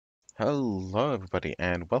Hello everybody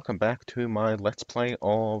and welcome back to my Let's Play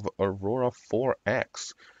of Aurora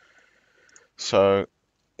 4X. So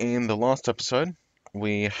in the last episode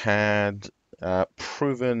we had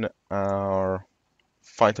proven our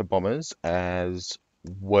fighter bombers as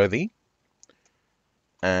worthy,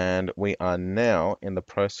 and we are now in the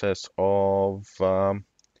process of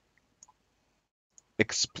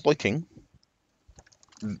exploiting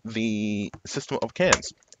the system of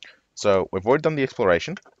Cairns. So we've already done the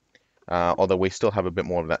exploration, although we still have a bit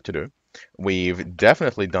more of that to do. We've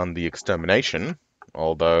definitely done the extermination,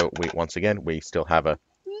 although once again, we still have a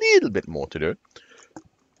little bit more to do.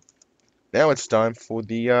 Now it's time for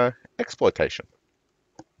the exploitation.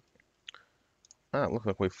 Looks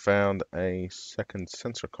like we found a second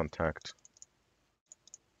sensor contact.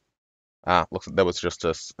 Looks like there was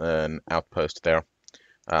just an outpost there.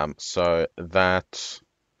 So that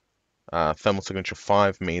thermal signature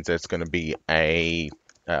 5 means it's going to be a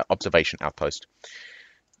observation outpost.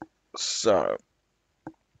 So,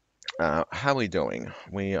 how are we doing?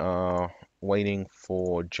 We are waiting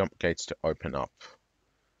for jump gates to open up.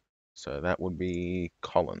 So that would be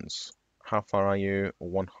Collins. How far are you?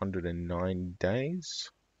 109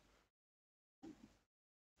 days?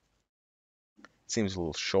 Seems a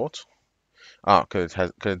little short. Because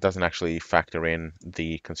it doesn't actually factor in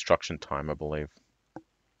the construction time, I believe.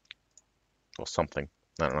 Or something.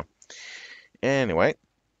 I don't know. Anyway,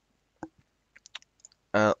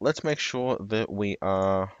 let's make sure that we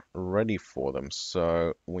are ready for them.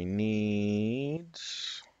 So we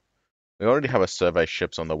already have a survey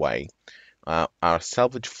ships on the way. Our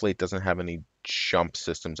salvage fleet doesn't have any jump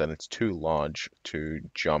systems, and it's too large to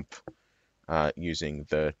jump using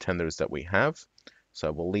the tenders that we have.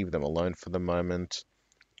 So we'll leave them alone for the moment.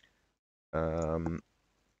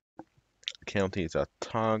 County is our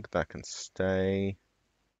tug. That can stay.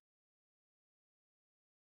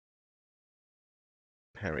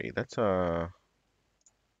 Perry. That's a...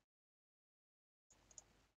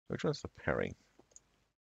 Which one's the Perry?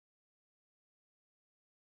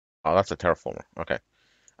 Oh, that's a terraformer. Okay.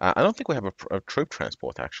 I don't think we have a troop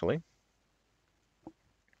transport, actually.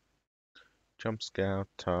 Jump scout,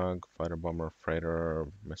 tug, fighter bomber, freighter,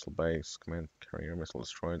 missile base, command carrier, missile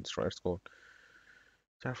destroyer, destroyer escort,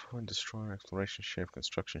 terraform, destroyer, exploration ship,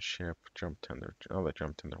 construction ship, jump tender. Oh, the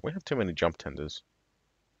jump tender. We have too many jump tenders.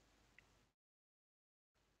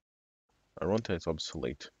 Aronta is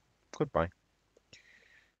obsolete. Goodbye.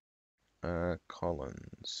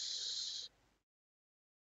 Collins.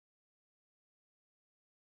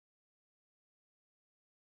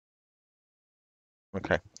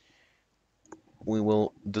 Okay. We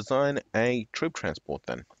will design a troop transport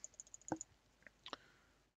then.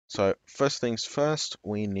 So first things first,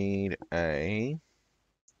 we need a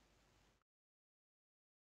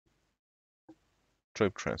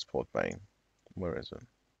troop transport bay. Where is it?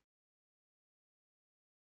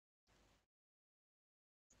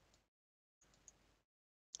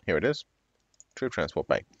 Here it is. Troop transport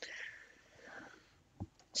bay.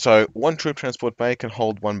 So one troop transport bay can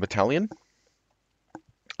hold 1 battalion.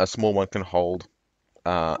 A small one can hold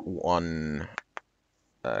 1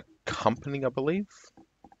 company, I believe.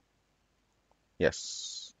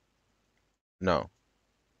 Yes. No.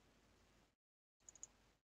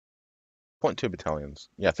 0.2 battalions.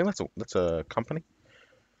 Yeah, I think that's a company.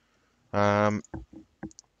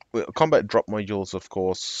 Combat drop modules, of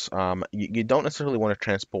course. You don't necessarily want to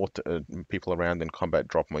transport people around in combat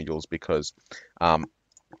drop modules because the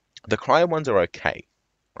cryo ones are okay,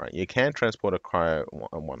 right? You can transport a cryo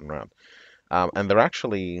one around, and they're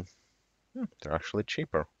actually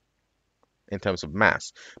cheaper in terms of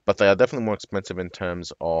mass, but they are definitely more expensive in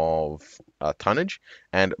terms of tonnage,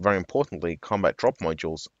 and very importantly, combat drop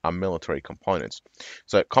modules are military components.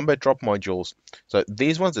 So combat drop modules, so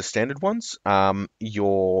these ones are standard ones.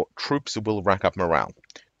 Your troops will rack up morale.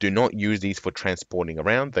 Do not use these for transporting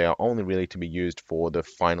around. They are only really to be used for the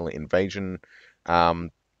final invasion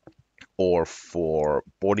or for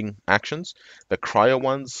boarding actions. The cryo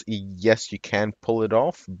ones, yes, you can pull it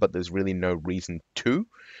off, but there's really no reason to,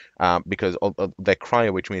 because they're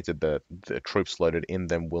cryo, which means that the troops loaded in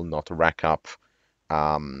them um, will not rack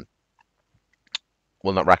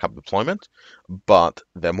up deployment, but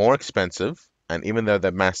they're more expensive, and even though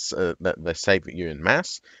they're they save you in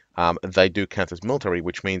mass, they do count as military,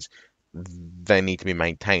 which means they need to be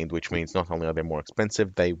maintained, which means not only are they more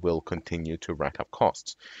expensive, they will continue to rack up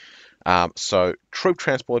costs. So troop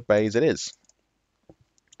transport bays it is.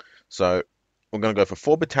 So we're going to go for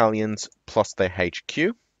 4 battalions plus their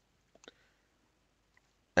HQ.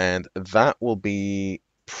 And that will be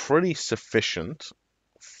pretty sufficient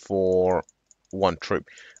for 1 troop.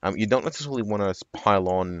 You don't necessarily want to pile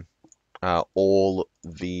on all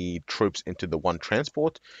the troops into the one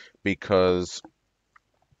transport, because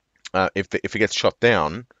if it gets shot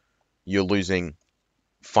down, you're losing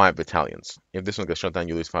 5 battalions. If this one gets shot down,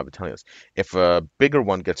 you lose 5 battalions. If a bigger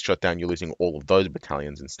one gets shot down, you're losing all of those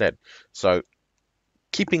battalions instead. So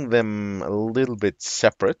keeping them a little bit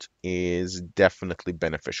separate is definitely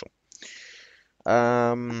beneficial.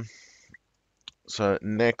 Um, so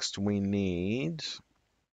next we need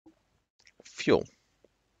fuel.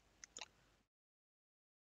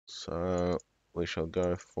 So we shall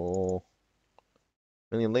go for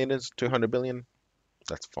million liters, 200 billion.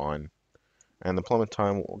 That's fine. And the deployment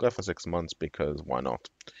time, we'll go for 6 months because why not?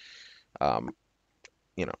 Um,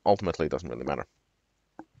 ultimately it doesn't really matter.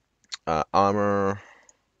 Armor,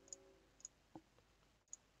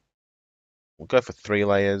 we'll go for 3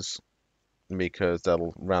 layers because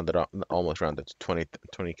that'll round it up, almost round it to 20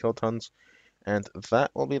 kilotons. And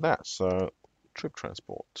that will be that. So troop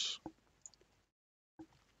transport.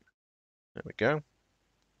 There we go.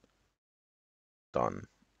 Done.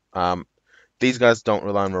 Um, these guys don't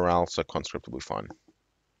rely on morale, so conscript will be fine.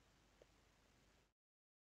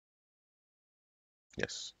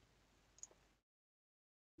 Yes.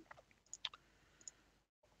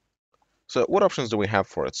 So what options do we have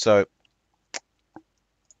for it? So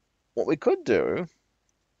what we could do,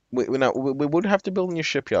 we would have to build a new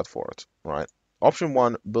shipyard for it, right? Option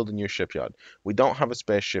one, build a new shipyard. We don't have a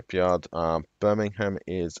spare shipyard. Birmingham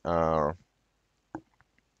is our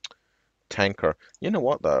tanker. You know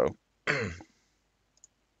what though?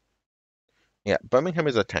 Yeah, Birmingham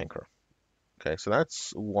is a tanker. Okay, so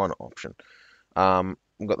that's one option.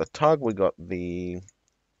 We've got the tug, we got the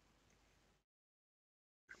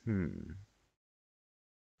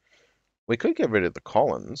we could get rid of the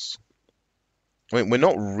Collins. I mean, we're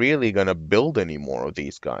not really going to build any more of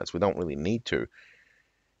these guys. We don't really need to.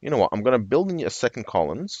 You know what? I'm going to build a second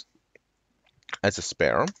Collins as a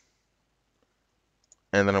spare,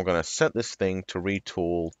 and then I'm going to set this thing to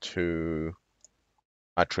retool to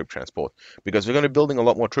a troop transport, because we're going to be building a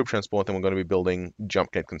lot more troop transport than we're going to be building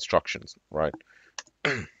jump gate constructions, right?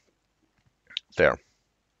 There.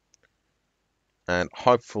 And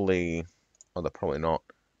hopefully, oh, they're probably not.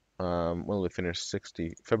 When we finish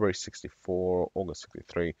 60, February 64, August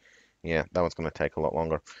 63. Yeah, that one's going to take a lot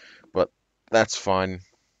longer, but that's fine.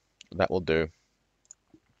 That will do.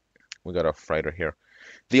 We got a freighter here.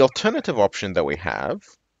 The alternative option that we have,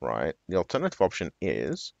 right? The alternative option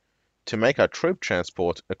is to make our troop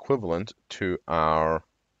transport equivalent to our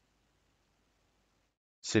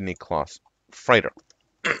Sydney class freighter,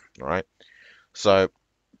 right? So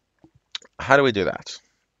how do we do that?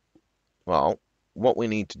 Well, what we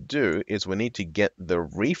need to do is we need to get the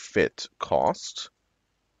refit cost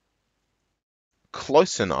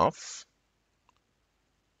close enough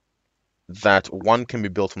that one can be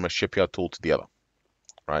built from a shipyard tool to the other,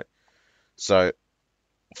 right? So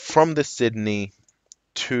from the Sydney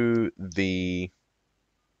to the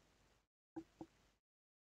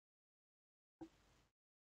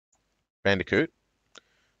Bandicoot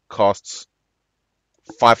costs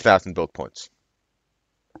 5,000 build points.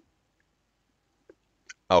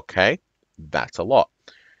 Okay, that's a lot.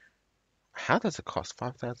 How does it cost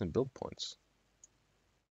 5,000 build points?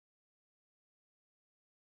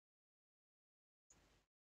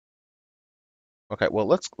 Okay, well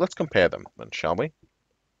let's compare them then, shall we?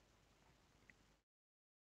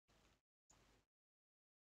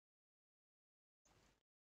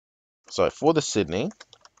 So for the Sydney,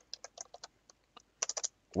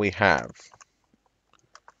 we have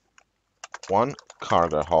one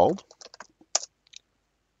cargo hold,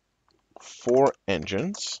 4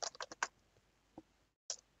 engines,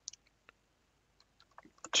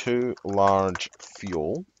 2 large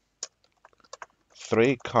fuel,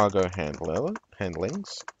 3 cargo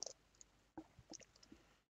handlings,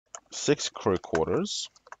 6 crew quarters,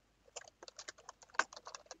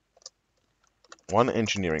 1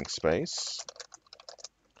 engineering space,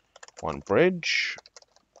 1 bridge,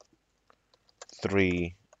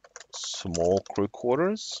 3 small crew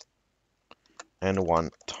quarters, and 1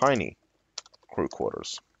 tiny crew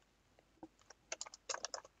quarters.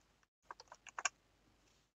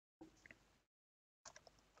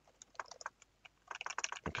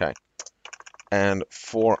 Okay, and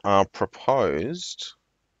for our proposed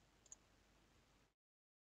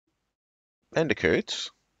Bandicoot,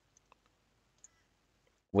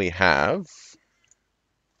 we have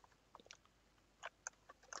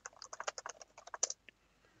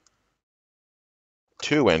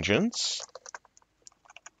 2 engines,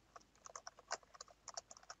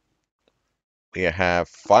 we have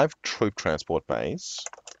 5 troop transport bays,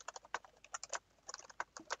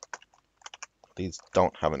 These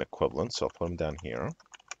don't have an equivalent, so I'll put them down here.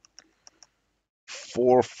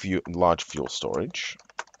 4 large fuel storage,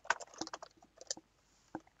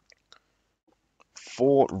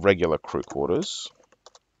 4 regular crew quarters,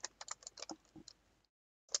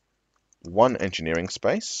 1 engineering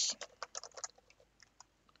space,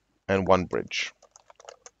 and 1 bridge.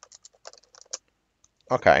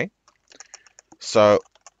 Okay, so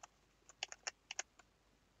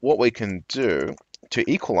what we can do to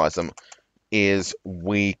equalize them is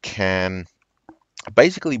we can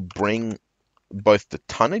basically bring both the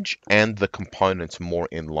tonnage and the components more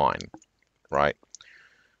in line, right?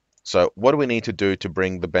 So what do we need to do to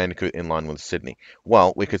bring the Bandicoot in line with Sydney?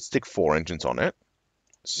 Well, we could stick 4 engines on it.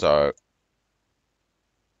 So,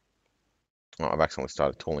 oh, I've accidentally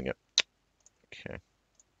started tooling it. Okay.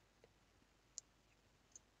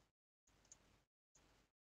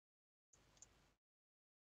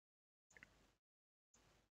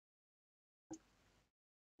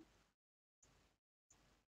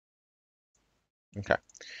 Okay.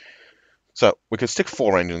 So we could stick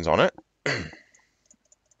 4 engines on it.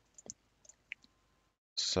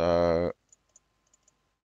 So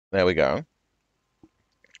there we go.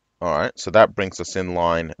 All right, so that brings us in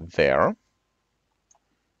line there.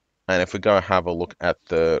 And if we go have a look at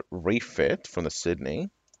the refit from the Sydney,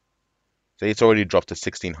 see, it's already dropped to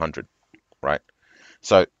 1600, right?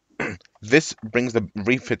 So this brings the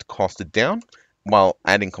refit cost down, while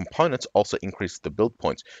adding components also increases the build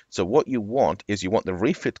points. So what you want is you want the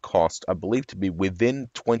refit cost, I believe, to be within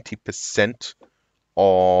 20%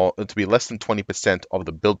 or to be less than 20% of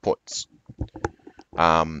the build points.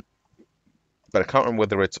 But I can't remember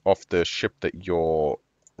whether it's off the ship that you're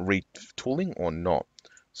retooling or not.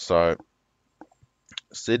 So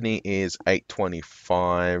Sydney is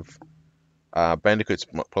 825. Bandicoot's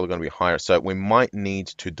probably going to be higher, so we might need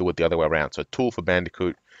to do it the other way around. So tool for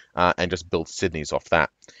Bandicoot and just build Sydney's off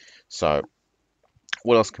that. So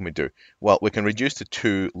what else can we do? Well, we can reduce the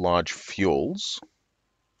 2 large fuels.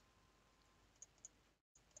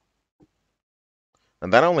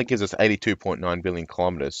 And that only gives us 82.9 billion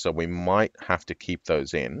kilometers, so we might have to keep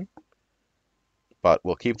those in. But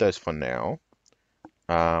we'll keep those for now.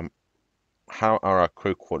 How are our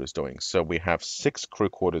crew quarters doing? So we have 6 crew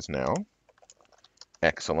quarters now.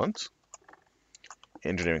 Excellent.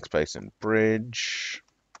 Engineering space and bridge.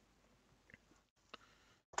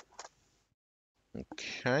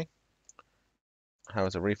 Okay. How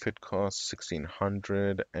is a refit cost?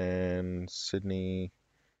 1600 and Sydney.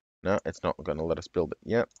 No, it's not going to let us build it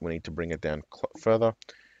yet. We need to bring it down further.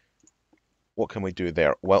 What can we do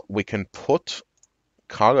there? Well, we can put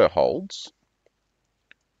cargo holds.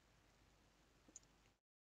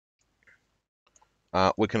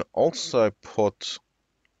 We can also put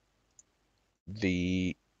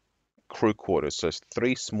the crew quarters. So it's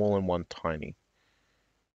 3 small and 1 tiny.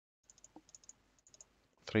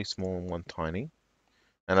 3 small and 1 tiny.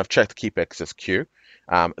 And I've checked keep excess Q.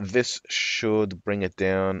 This should bring it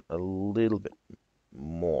down a little bit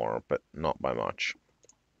more, but not by much.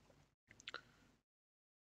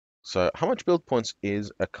 So how much build points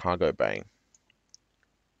is a cargo bay?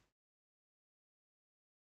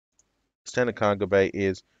 Standard cargo bay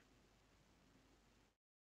is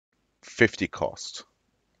 50 cost.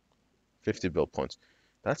 50 build points.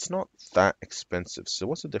 That's not that expensive. So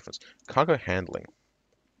what's the difference? Cargo handling.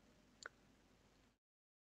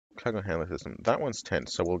 Cargo handling system. That one's 10.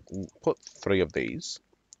 So we'll put 3 of these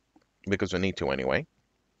because we need to anyway.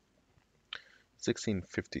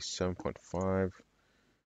 1657.5.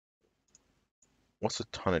 What's the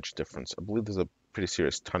tonnage difference? I believe there's a pretty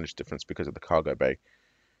serious tonnage difference because of the cargo bay.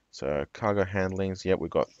 So cargo handlings, yep,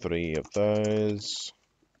 we've got 3 of those.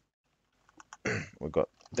 We've got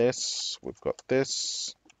this, we've got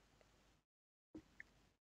this.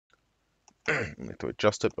 I need to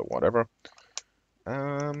adjust it, but whatever.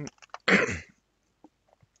 Okay,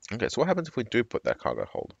 so what happens if we do put that cargo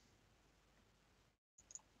hold?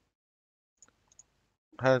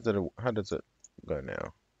 How does it go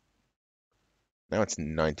now? Now it's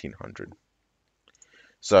 1900.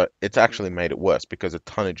 So it's actually made it worse because the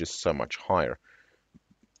tonnage is so much higher.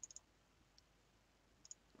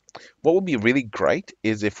 What would be really great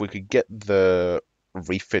is if we could get the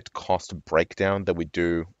refit cost breakdown that we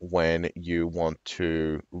do when you want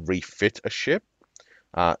to refit a ship.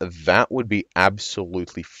 That would be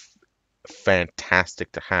absolutely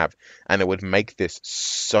fantastic to have, and it would make this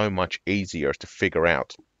so much easier to figure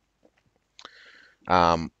out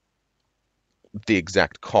the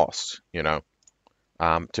exact cost, to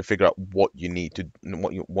figure out what you need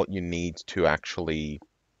to actually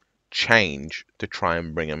change to try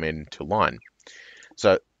and bring them into line.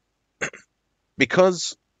 So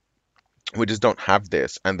because we just don't have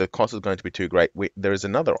this, and the cost is going to be too great. There is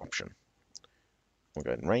another option. We'll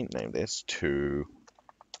go and rename this to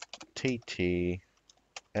TTFT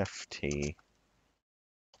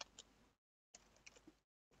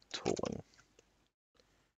tooling.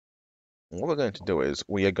 What we're going to do is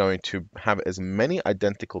we are going to have as many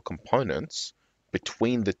identical components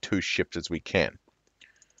between the two ships as we can.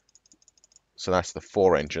 So that's the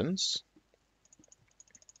 4 engines,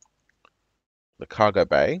 the cargo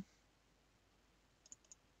bay,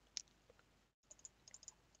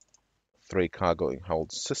 3 cargo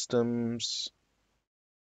hold systems,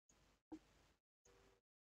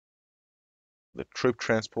 the troop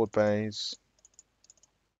transport bays,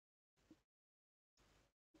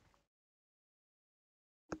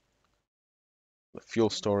 the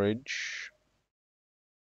fuel storage.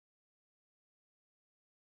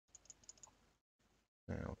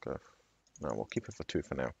 I'll go. No, we'll keep it for 2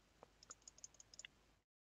 for now.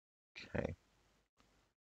 Okay.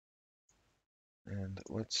 And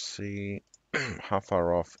let's see how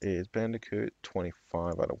far off is Bandicoot.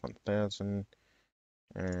 25 out of 1,000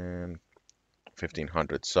 and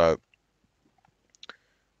 1,500. So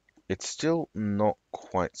it's still not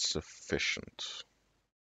quite sufficient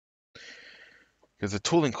because the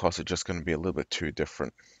tooling costs are just going to be a little bit too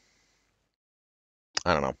different.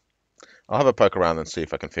 I don't know. I'll have a poke around and see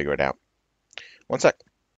if I can figure it out. One sec.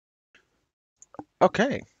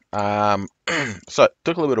 Okay. So it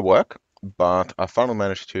took a little bit of work, but I finally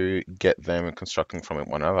managed to get them constructing from it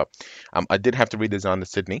one over. I did have to redesign the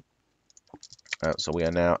Sydney. So we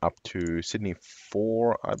are now up to Sydney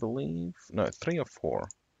 4, I believe. No, 3 or 4.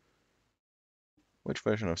 Which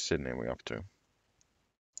version of Sydney are we up to?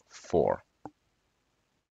 4.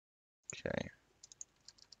 Okay.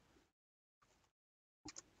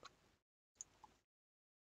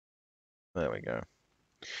 There we go.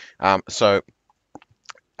 So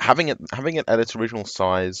having it at its original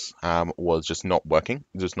size was just not working,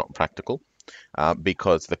 just not practical,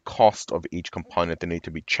 because the cost of each component they need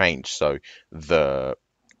to be changed. So the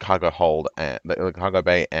cargo hold and the cargo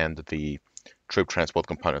bay and the troop transport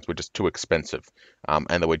components were just too expensive,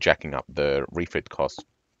 and they were jacking up the refit cost.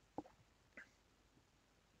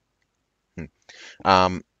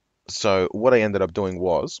 So what I ended up doing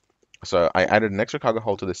was, so I added an extra cargo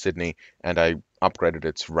hold to the Sydney, and I upgraded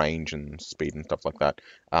its range and speed and stuff like that.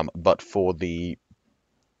 But for the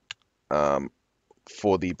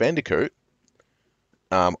Bandicoot,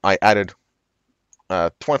 I added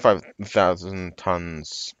 25,000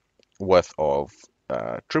 tons worth of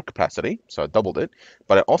troop capacity, so I doubled it.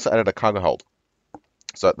 But I also added a cargo hold.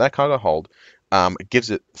 So that cargo hold gives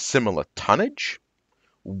it similar tonnage,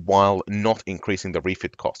 while not increasing the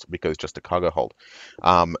refit cost because it's just a cargo hold.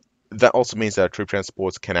 That also means that troop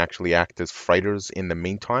transports can actually act as freighters in the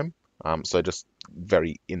meantime. So just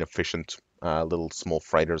very inefficient little small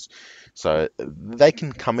freighters. So they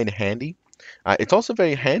can come in handy. It's also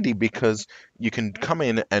very handy because you can come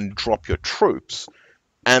in and drop your troops,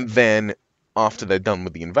 and then after they're done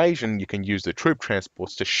with the invasion, you can use the troop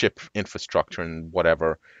transports to ship infrastructure and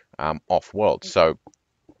whatever off-world. So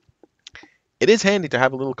it is handy to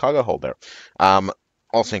have a little cargo hold there.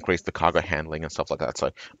 Also increase the cargo handling and stuff like that.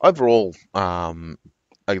 So overall, a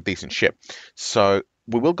decent ship. So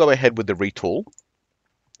we will go ahead with the retool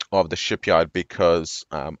of the shipyard because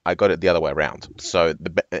I got it the other way around. So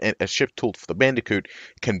a ship tool for the Bandicoot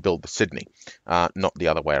can build the Sydney, not the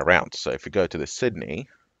other way around. So if we go to the Sydney,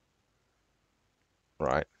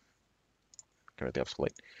 right, go to the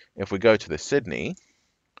obsolete. If we go to the Sydney,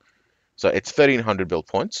 so it's 1,300 build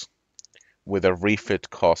points with a refit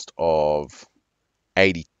cost of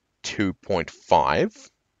 82.5,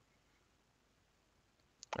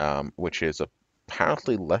 which is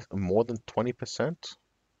apparently more than 20%.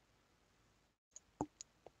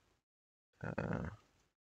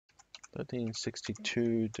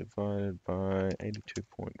 1362 divided by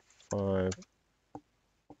 82.5,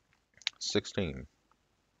 16.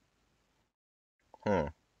 Huh.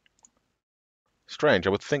 Strange. I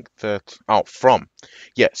would think that. Oh,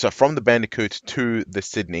 so from the Bandicoot to the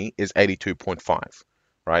Sydney is 82.5,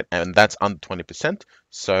 right? And that's under 20%,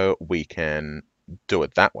 so we can do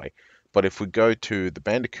it that way. But if we go to the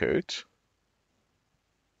Bandicoot,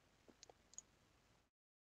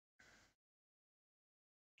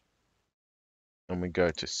 and we go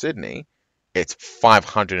to Sydney, it's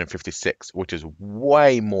 556, which is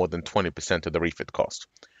way more than 20% of the refit cost.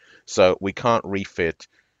 So we can't refit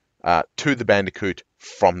to the Bandicoot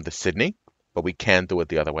from the Sydney, but we can do it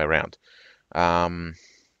the other way around.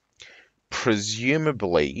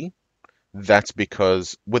 Presumably, that's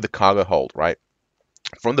because with the cargo hold, right?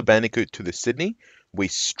 From the Bandicoot to the Sydney, we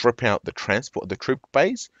strip out the troop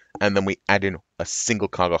bays, and then we add in a single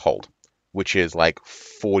cargo hold, which is like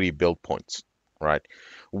 40 build points, right?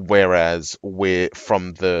 Whereas we're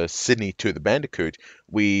from the Sydney to the Bandicoot,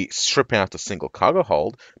 we strip out a single cargo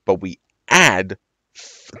hold, but we add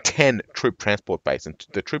 10 troop transport bays, and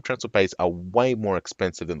the troop transport bays are way more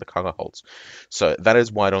expensive than the cargo holds. So that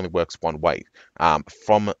is why it only works one way.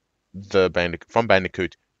 From from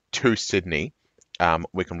Bandicoot to Sydney,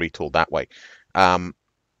 we can retool that way. Um,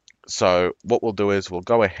 so what we'll do is we'll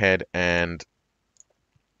go ahead and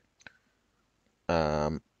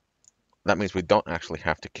um, that means we don't actually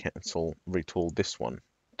have to retool this one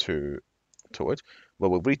to it.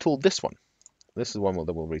 Well, we'll retool this one. This is one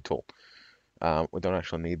that we'll retool. We don't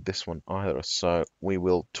actually need this one either. So we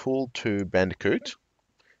will tool to Bandicoot,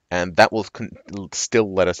 and that will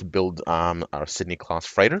still let us build our Sydney class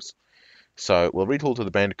freighters. So we'll retool to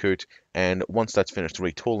the Bandicoot, and once that's finished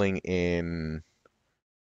retooling in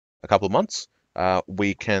a couple of months,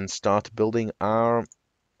 we can start building um,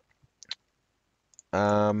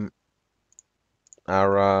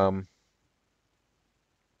 our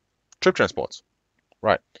troop transports.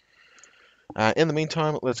 Right. In the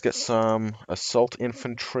meantime, let's get some assault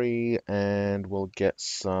infantry, and we'll get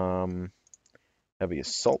some heavy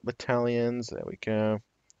assault battalions. There we go.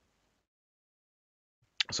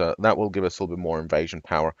 So that will give us a little bit more invasion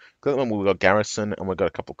power. Because we've got garrison and we've got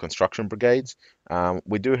a couple of construction brigades.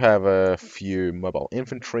 We do have a few mobile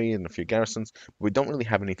infantry and a few garrisons. But we don't really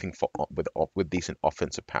have anything with decent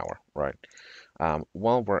offensive power, right?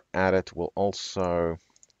 While we're at it, we'll also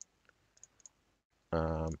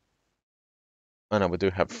oh no, we do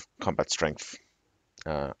have combat strength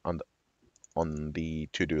on the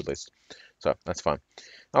to-do list, so that's fine.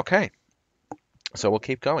 Okay, so we'll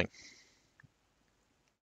keep going.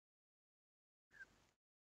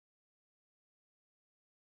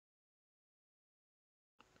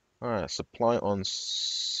 All right, supply of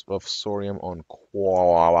sorium on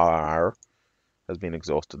Quar has been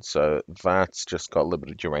exhausted, so that's just got a little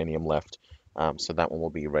bit of uranium left. So that one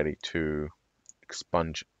will be ready to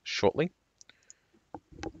expunge shortly.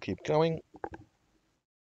 Keep going.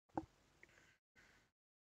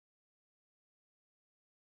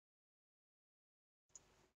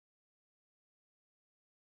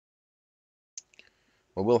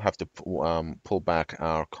 We will have to pull back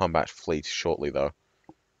our combat fleet shortly, though,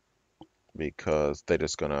 because they're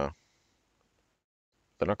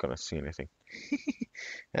not gonna see anything.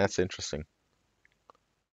 That's interesting.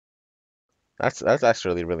 That's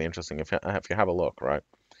actually really interesting. If you have a look, right?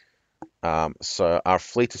 So our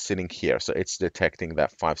fleet is sitting here, so it's detecting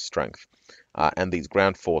that 5 strength, and these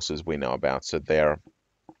ground forces we know about, so they're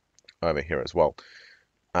over here as well.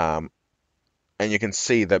 Um, and you can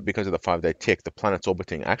see that because of the 5-day tick, the planet's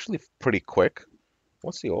orbiting actually pretty quick.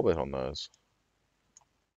 What's the orbit on those?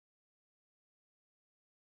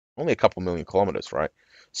 Only a couple million kilometers, right?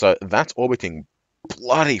 So that's orbiting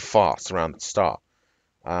bloody fast around the star.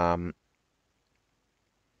 Um,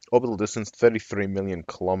 Orbital distance 33 million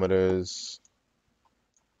kilometers.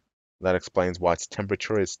 That explains why its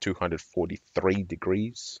temperature is 243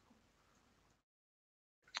 degrees.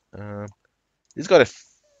 Uh, it's got a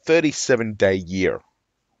 37-day year.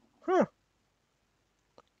 Huh.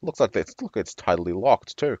 It's tidally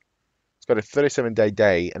locked too. It's got a 37-day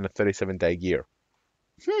day and a 37-day year.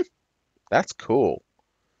 That's cool.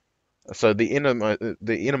 So the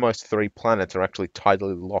innermost 3 planets are actually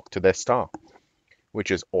tidally locked to their star, which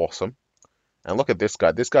is awesome. And look at this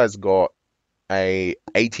guy. This guy's got a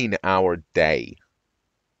 18-hour day.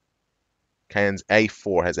 Cairns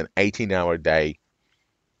A4 has an 18-hour day.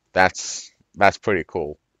 That's pretty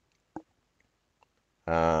cool.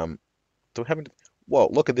 Do we have any? Whoa,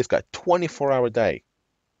 look at this guy. 24-hour day.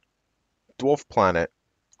 Dwarf planet.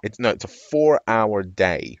 It's a 4-hour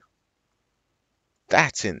day.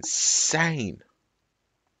 That's insane.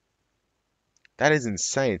 That is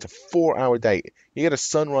insane. It's a 4-hour day. You get a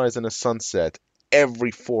sunrise and a sunset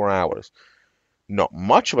every 4 hours. Not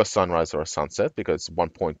much of a sunrise or a sunset because it's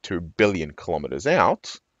 1.2 billion kilometers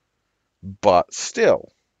out, but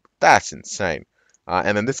still, that's insane.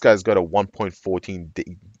 And then this guy's got a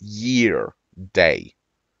 1.14 year day.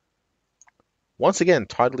 Once again,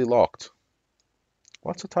 tidally locked.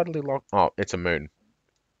 What's a tidally locked? Oh, it's a moon.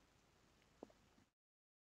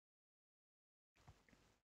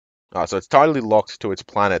 So it's tidally locked to its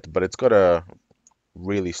planet, but it's got a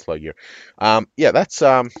really slow year. Yeah, that's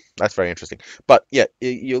very interesting. But yeah,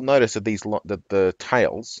 you'll notice that that the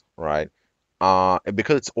tails, right,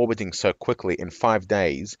 because it's orbiting so quickly in 5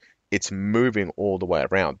 days, it's moving all the way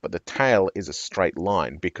around. But the tail is a straight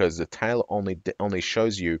line because the tail only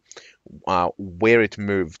shows you where it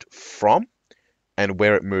moved from and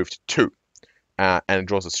where it moved to. and it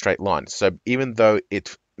draws a straight line. So even though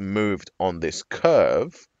it moved on this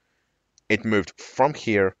curve, it moved from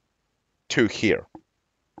here to here.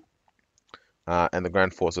 And the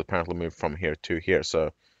ground force apparently moved from here to here. So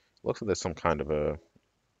it looks like there's some kind of a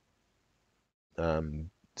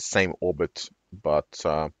same orbit, but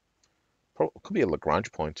could be a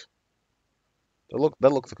Lagrange point.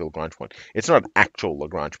 That looks like a Lagrange point. It's not an actual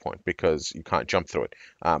Lagrange point because you can't jump through it.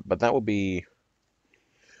 But that would be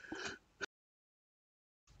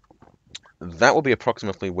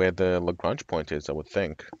approximately where the Lagrange point is, I would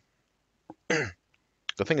think.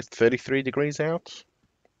 I think it's 33 degrees out.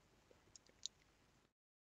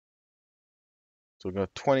 So we've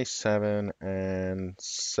got 27 and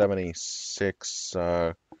 76,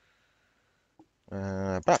 about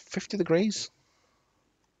 50 degrees.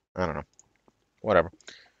 I don't know. Whatever.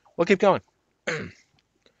 We'll keep going.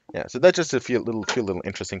 Yeah, so that's just a few little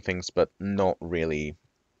interesting things, but not really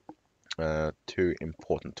too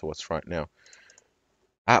important to us right now.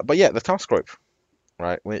 But yeah, the task group,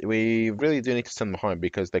 right? We really do need to send them home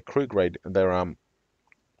because their crew grade, their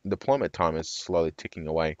deployment time is slowly ticking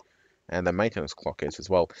away, and the maintenance clock is as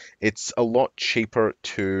well. It's a lot cheaper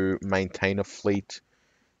to maintain a fleet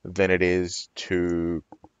than it is to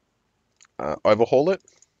overhaul it.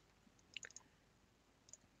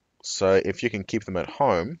 So if you can keep them at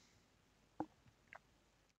home,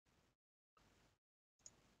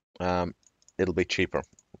 um, it'll be cheaper.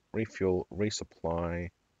 Refuel,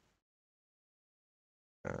 resupply,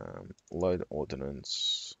 load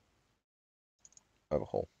ordnance,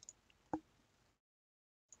 overhaul.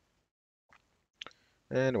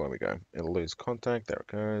 And away we go. It'll lose contact. There it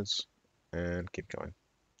goes. And keep going.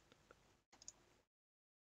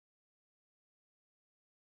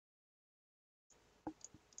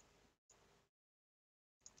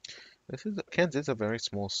 Cairns is a very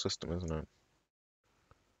small system, isn't it?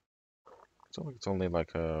 It's only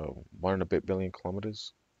like 1 and a bit billion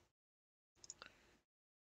kilometers.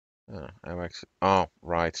 Oh,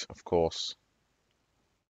 right, of course.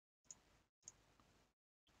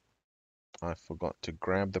 I forgot to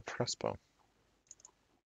grab the press bar,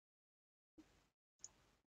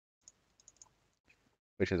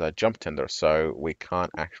 which is a jump tender, so we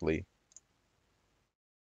can't actually.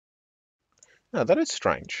 No, that is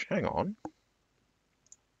strange. Hang on.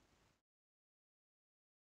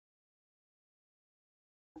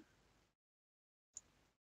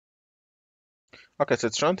 Okay, so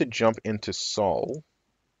it's trying to jump into Seoul,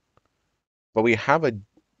 but we have a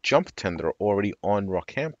jump tender already on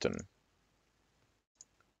Rockhampton.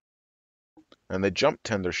 And the jump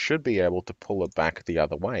tender should be able to pull it back the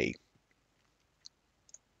other way.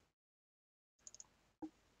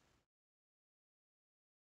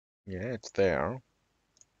 Yeah, it's there.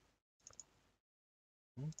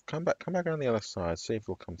 Come back on the other side, see if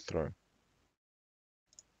it'll come through.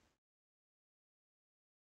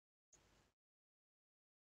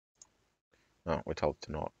 Oh, we're told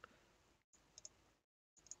to not.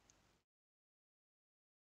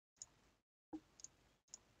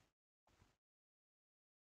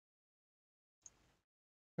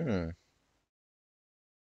 Hmm,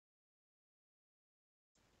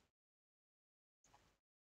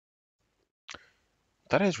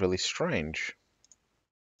 that is really strange.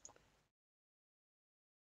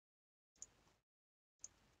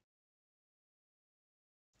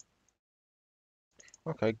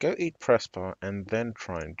 Okay, go eat press bar and then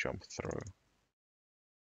try and jump through.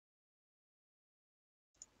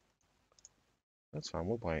 That's fine,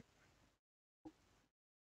 we'll wait.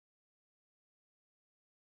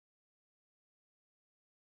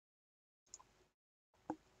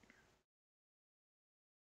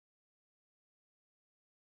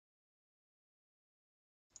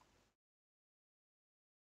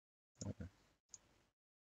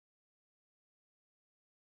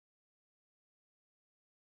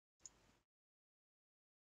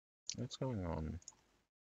 What's going on?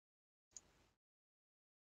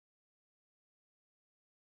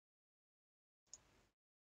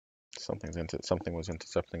 Something was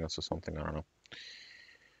intercepting us or something, I don't know.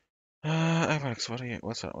 Alex,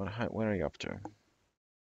 what's that? Where are you up to?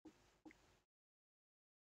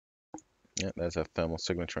 Yeah, there's a thermal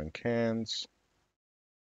signature in Cairns.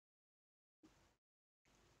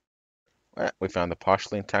 We found a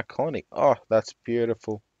partially intact colony. Oh, that's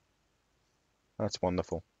beautiful. That's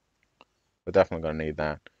wonderful. We're definitely going to need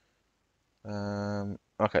that.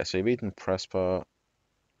 Okay, so you've eaten Prespa.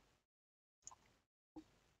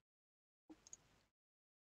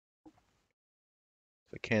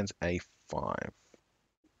 The Cairns A5.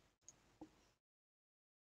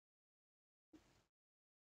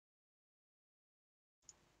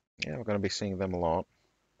 Yeah, we're going to be seeing them a lot.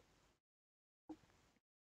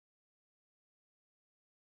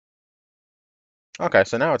 Okay,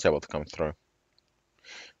 so now it's able to come through.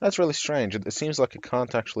 That's really strange. It seems like it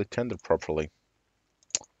can't actually tender properly.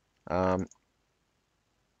 Um,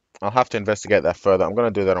 I'll have to investigate that further. I'm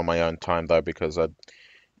going to do that on my own time though, because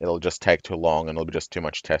it'll just take too long and it'll be just too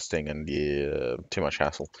much testing and yeah, too much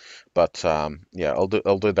hassle. But yeah, I'll do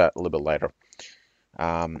that a little bit later.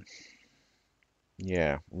 Um,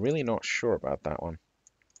 yeah, really not sure about that one.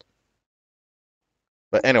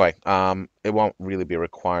 But anyway, it won't really be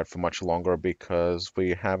required for much longer because we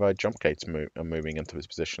have our jump gates moving into this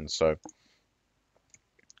position. So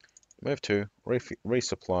move to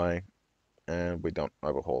resupply, and we don't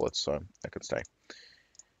overhaul it, so that could stay.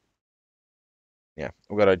 Yeah,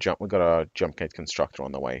 we got a jump gate constructor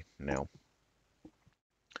on the way now.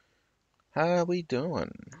 How are we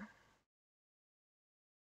doing?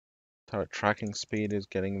 Turret tracking speed is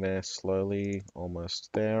getting there slowly, almost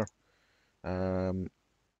there. Um,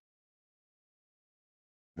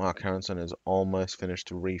 Mark Harrison is almost finished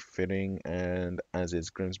refitting, and as is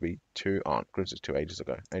Grimsby 2. Oh, Grimsby 2 ages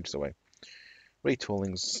away.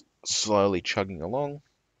 Retooling's slowly chugging along.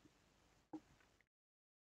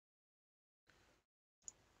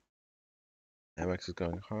 MX is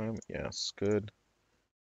going home. Yes, good.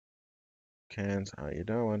 Cairns, how you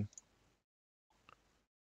doing?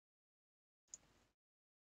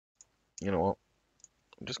 You know what?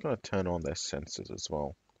 I'm just going to turn on their sensors as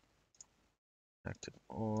well. Active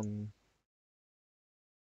on.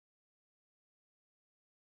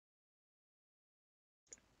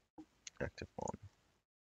 Active on.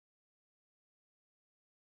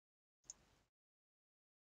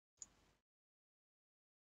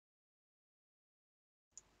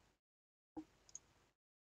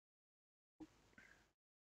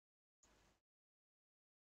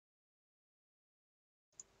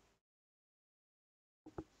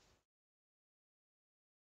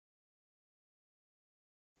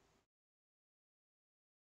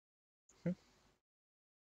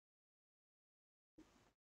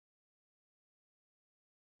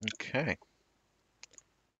 Okay.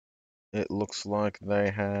 It looks like they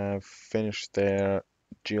have finished their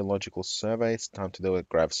geological survey. It's time to do a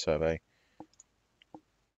grav survey.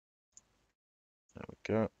 There we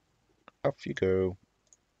go. Off you go.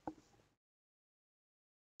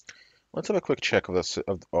 Let's have a quick check of this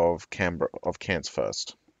of Canberra of Cairns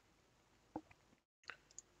first.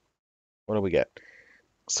 What do we get?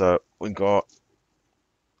 So we got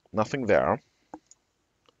nothing there,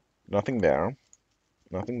 nothing there,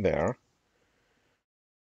 nothing there.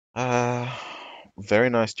 Uh, very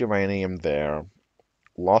nice uranium there.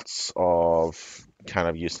 Lots of kind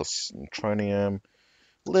of useless neutronium.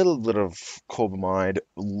 Little bit of cobamide.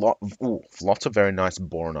 Lots of very nice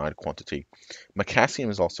boronite quantity. Macassium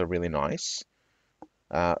is also really nice.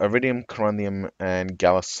 Iridium, coronium, and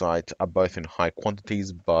galisite are both in high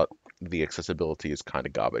quantities, but the accessibility is kind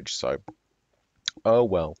of garbage. So, oh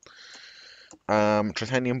well.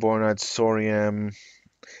 Titanium, boronite, thorium.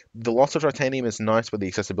 The loss of titanium is nice, but the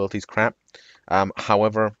accessibility is crap.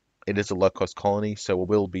 However, it is a low-cost colony, so we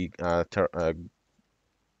will be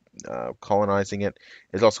colonizing it.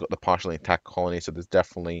 It's also got the partially intact colony, so there's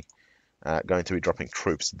definitely going to be dropping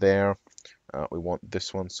troops there. We want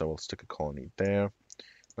this one, so we'll stick a colony there.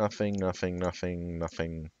 Nothing, nothing, nothing,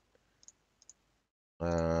 nothing.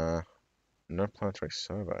 Uh, no planetary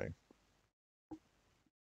survey.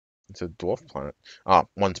 It's a dwarf planet. Ah,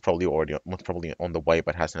 one's probably on the way,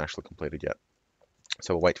 but hasn't actually completed yet.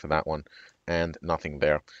 So we'll wait for that one, and nothing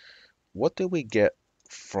there. What do we get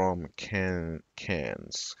from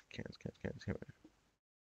Cairns? Cairns. Here I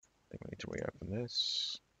think we need to reopen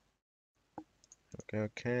this. Here we go,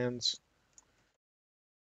 Cairns.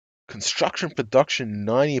 Construction production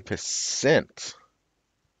 90%.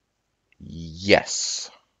 Yes.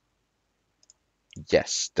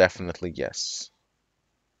 Yes, definitely yes.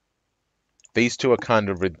 These two are kind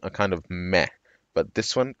of meh, but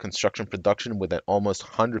this one, construction production with an almost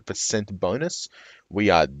 100% bonus, we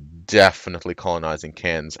are definitely colonizing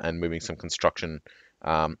Cairns and moving some construction,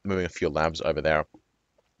 moving a few labs over there.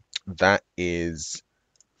 That is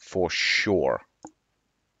for sure.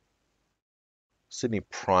 Sydney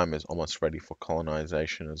Prime is almost ready for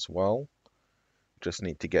colonization as well. Just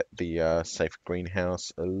need to get the safe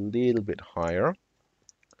greenhouse a little bit higher.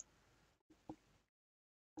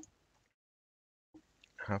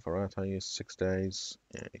 How far out are you? 6 days.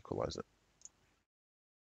 Yeah, equalize it.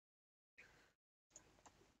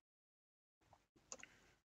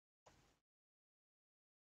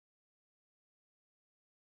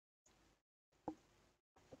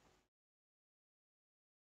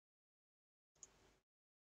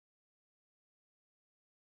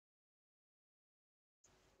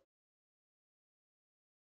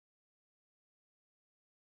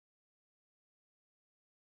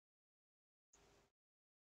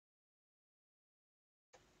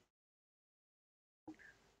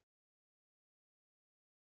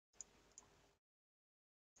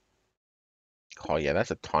 Oh yeah,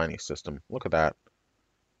 that's a tiny system. Look at that.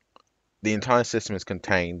 The entire system is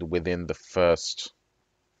contained within the first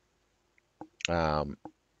um,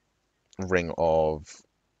 ring of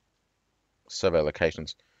survey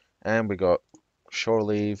locations. And we got shore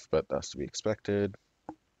leave, but that's to be expected.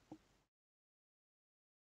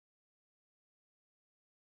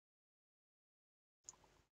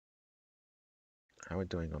 How are we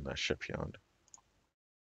doing on that shipyard?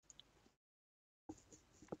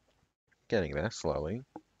 Getting there slowly.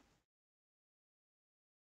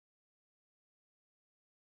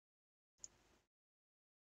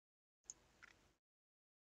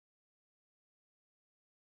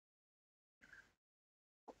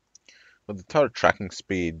 With the total tracking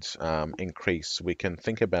speeds increase, we can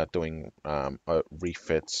think about doing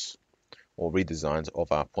refits or redesigns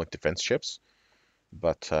of our point defense ships,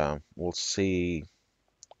 but we'll see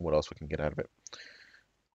what else we can get out of it.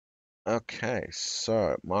 Okay,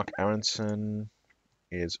 so Mark Aronson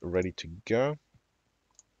is ready to go.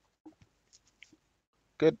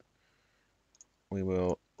 Good. We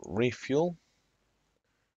will refuel.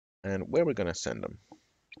 And where are we going to send them?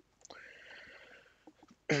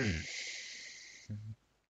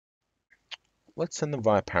 Let's send them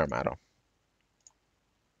via Parramatta.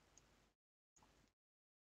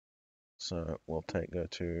 So we'll go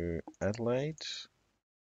to Adelaide,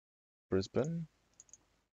 Brisbane,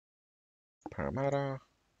 Parramatta,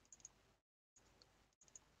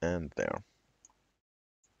 and there.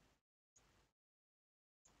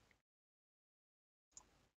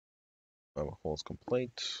 Overhaul's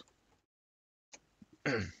complete.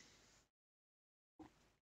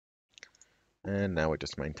 And now we're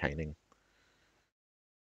just maintaining.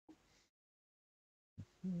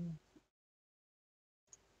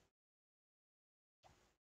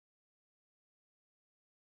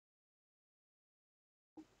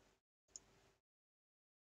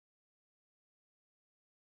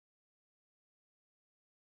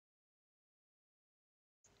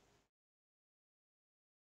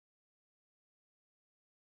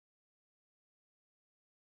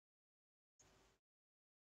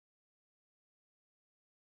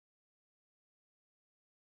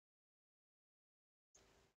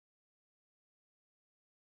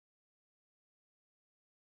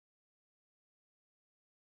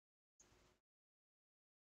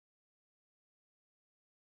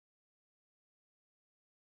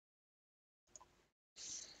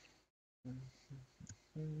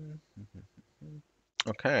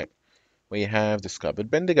 Okay, we have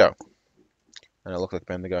discovered Bendigo. And it looks like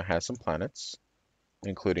Bendigo has some planets,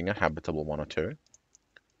 including a habitable one or two.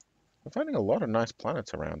 We're finding a lot of nice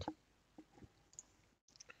planets around.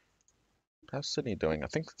 How's Sydney doing? I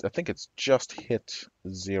think it's just hit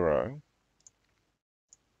 0.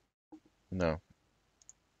 No.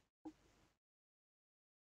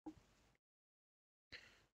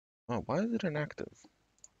 Oh, why is it inactive?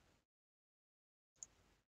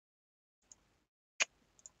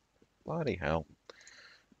 Bloody hell.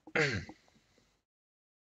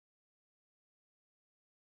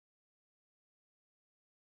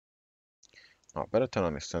 Oh, better turn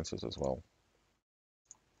on these sensors as well.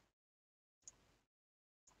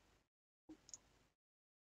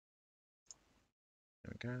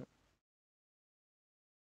 There we go.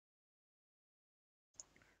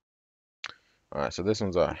 Alright, so this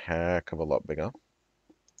one's a heck of a lot bigger.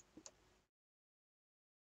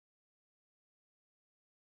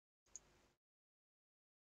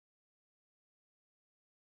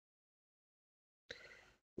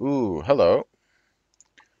 Ooh, hello.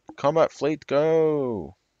 Combat fleet,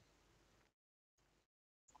 go!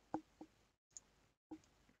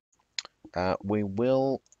 We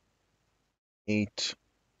will eat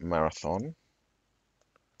Marathon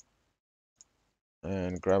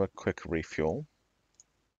and grab a quick refuel.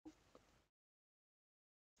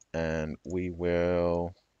 And we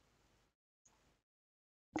will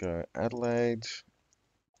go Adelaide,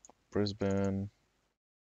 Brisbane,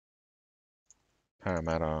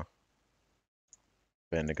 Parramatta,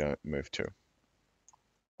 Bendigo, move to.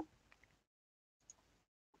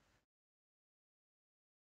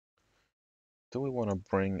 Do we want to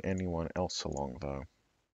bring anyone else along though?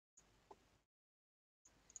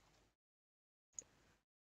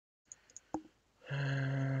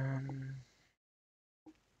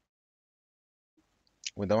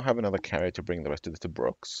 We don't have another carrier to bring the rest of it to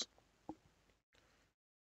Brooks.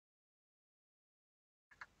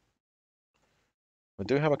 We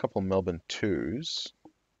do have a couple of Melbourne 2s,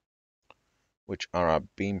 which are our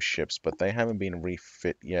beam ships, but they haven't been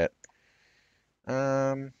refit yet.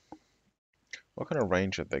 What kind of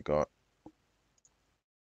range have they got?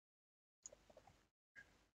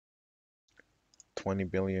 20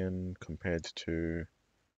 billion compared to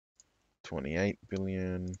 28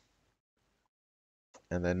 billion,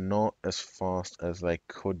 and they're not as fast as they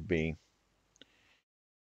could be.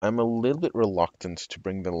 I'm a little bit reluctant to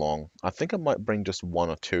bring them along. I think I might bring just one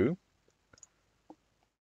or two.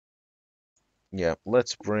 Yeah,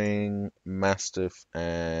 let's bring Mastiff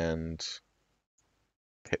and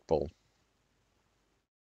Pitbull.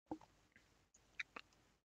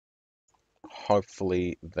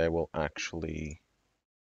 Hopefully they will actually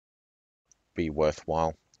be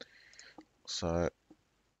worthwhile. So,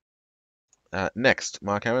 next,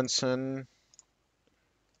 Mark Aronson,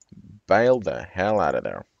 bail the hell out of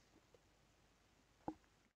there.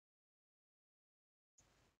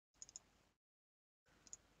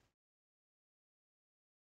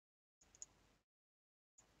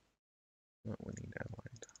 Oh, we need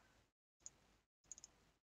Adelaide.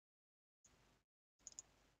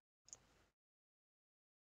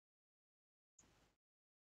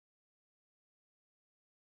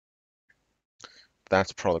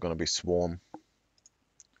 That's probably going to be Swarm.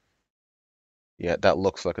 Yeah, that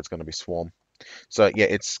looks like it's going to be Swarm. So yeah,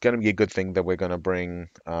 it's going to be a good thing that we're going to bring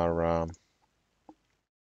our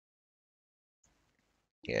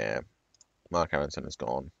yeah, Mark Aronson is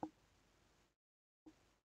gone.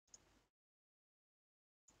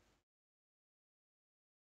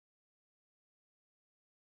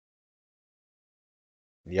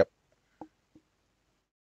 Yep.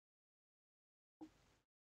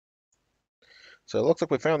 So it looks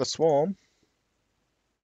like we found the Swarm.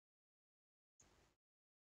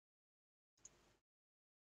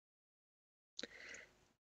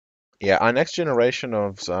 Yeah, our next generation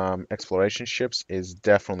of exploration ships is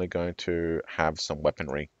definitely going to have some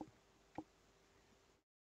weaponry.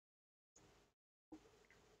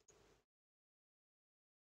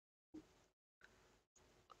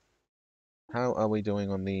 How are we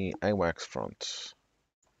doing on the AWACS front?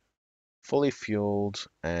 Fully fueled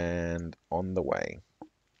and on the way.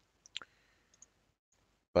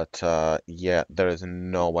 But yeah, there is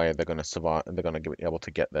no way they're going to survive. They're going to be able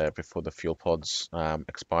to get there before the fuel pods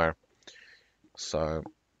expire. So,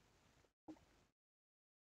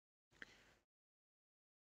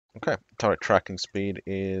 okay, turret tracking speed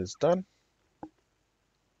is done.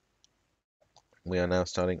 We are now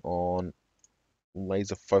starting on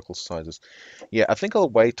laser focal sizes. Yeah, I think I'll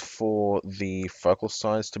wait for the focal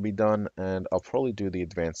size to be done, and I'll probably do the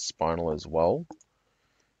advanced spinal as well.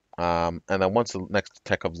 And then once the next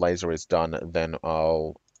tech of laser is done, then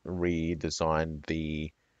I'll redesign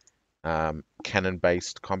the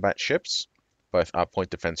cannon-based combat ships, both our point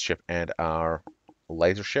defense ship and our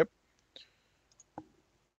laser ship.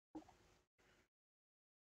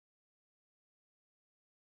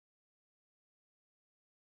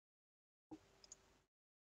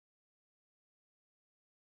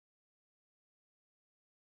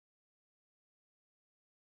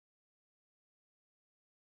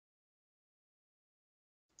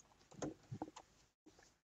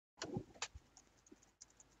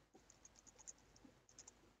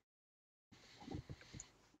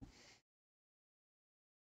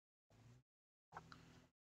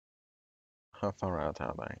 How far out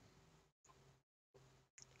are they?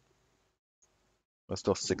 We're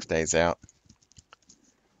still 6 days out.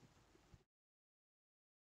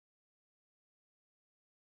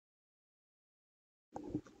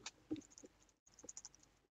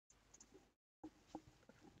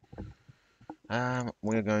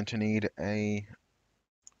 We're going to need a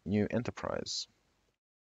new enterprise.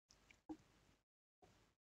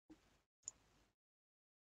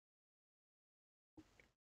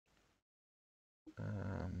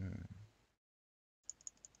 Um,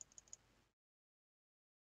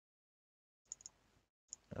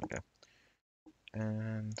 okay.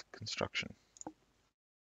 And construction.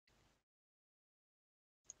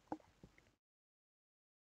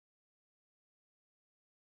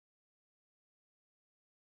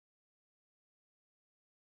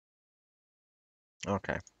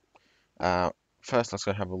 Okay. Uh, First, let's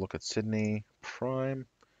go have a look at Sydney Prime.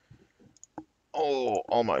 Oh,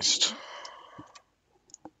 almost.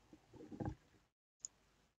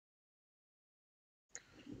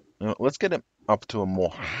 Let's get it up to a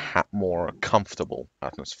more comfortable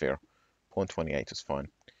atmosphere. 0.28 is fine.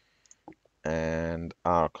 And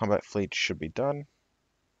our combat fleet should be done.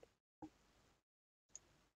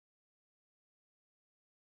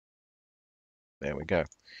 There we go.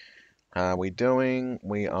 How are we doing?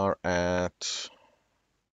 We are at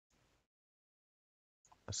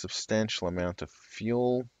a substantial amount of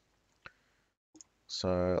fuel.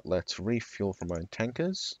 So let's refuel from our own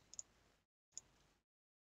tankers.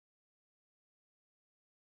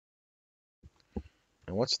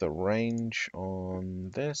 And what's the range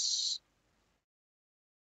on this?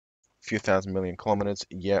 A few thousand million kilometers.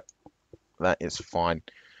 Yep, that is fine.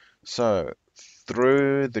 So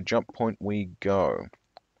through the jump point we go,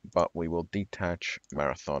 but we will detach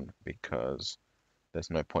Marathon because there's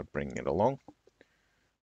no point bringing it along.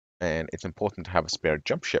 And it's important to have a spare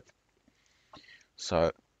jump ship.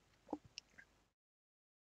 So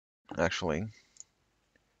actually,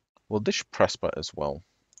 we'll dish Prespa as well.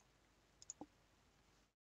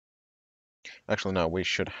 Actually, no, we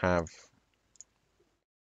should have...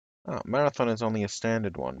 Oh, Marathon is only a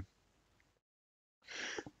standard one.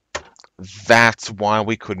 That's why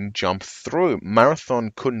we couldn't jump through.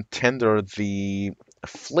 Marathon couldn't tender the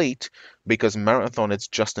fleet because Marathon is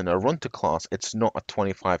just an Arunta class. It's not a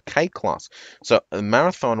 25k class. So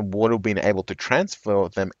Marathon would have been able to transfer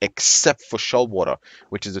them except for Shoalwater,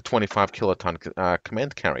 which is a 25 kiloton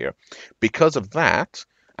command carrier. Because of that,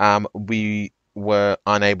 we were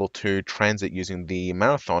unable to transit using the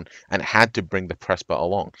Marathon and had to bring the Prespa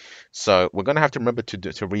along. So we're going to have to remember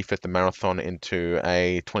to refit the Marathon into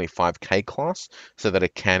a 25k class so that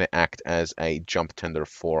it can act as a jump tender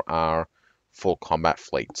for our full combat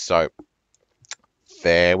fleet. So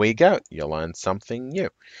there we go. You learned something new.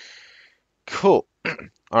 Cool. All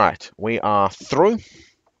right, we are through.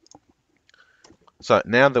 So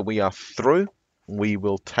now that we are through, we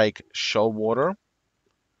will take Shoalwater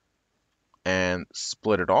and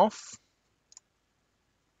split it off.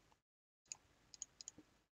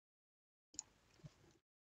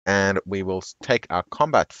 And we will take our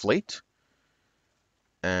combat fleet.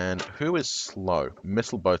 And who is slow?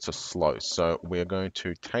 Missile boats are slow. So we're going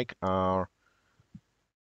to take our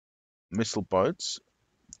missile boats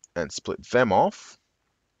and split them off.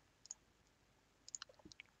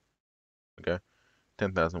 Okay,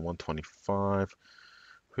 10,125.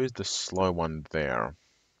 Who's the slow one there?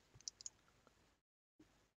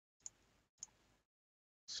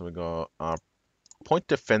 So we got our point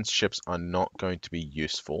defense ships are not going to be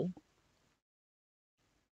useful.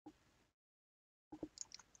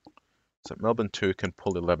 So Melbourne 2 can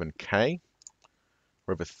pull 11k.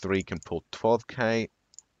 River 3 can pull 12k.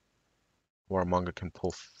 Warramunga can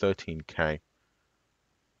pull 13k.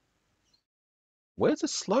 Where's the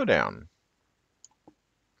slowdown?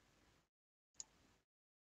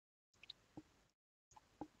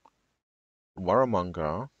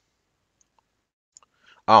 Warramunga.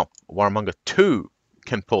 Oh, Warramunga 2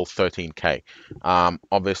 can pull 13k.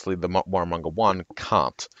 Obviously, the Warramunga 1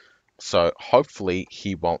 can't. So hopefully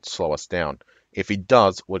he won't slow us down. If he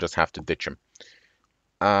does, we'll just have to ditch him.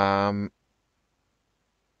 No,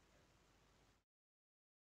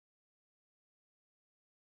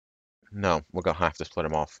 we're gonna have to split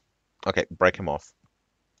him off. Okay, break him off.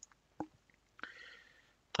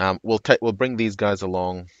 We'll bring these guys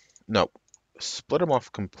along. No, split them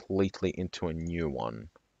off completely into a new one.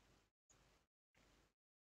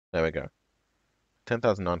 There we go.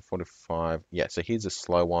 10,945. Yeah, so here's a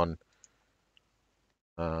slow one.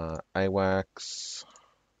 AWACS.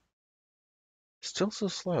 Still so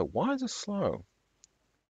slow. Why is it slow?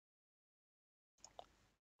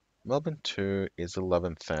 Melbourne 2 is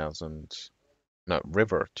 11,000. No,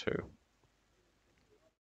 River 2.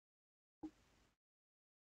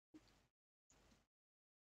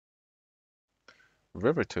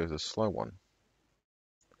 River 2 is a slow one.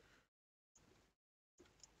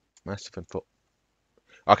 Massive input.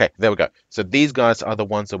 Okay, there we go. So these guys are the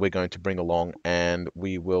ones that we're going to bring along, and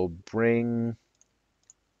we will bring...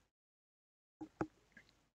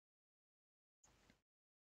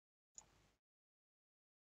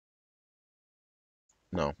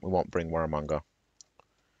 No, we won't bring Warramunga.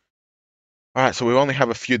 Alright, so we only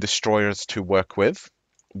have a few destroyers to work with,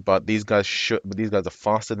 but these guys are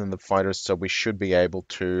faster than the fighters, so we should be able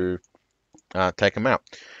to take them out.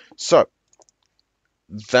 So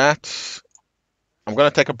that I'm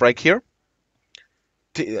going to take a break here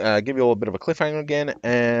to give you a little bit of a cliffhanger again,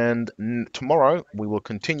 and tomorrow we will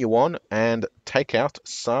continue on and take out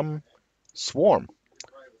some swarm.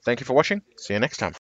 Thank you for watching. See you next time.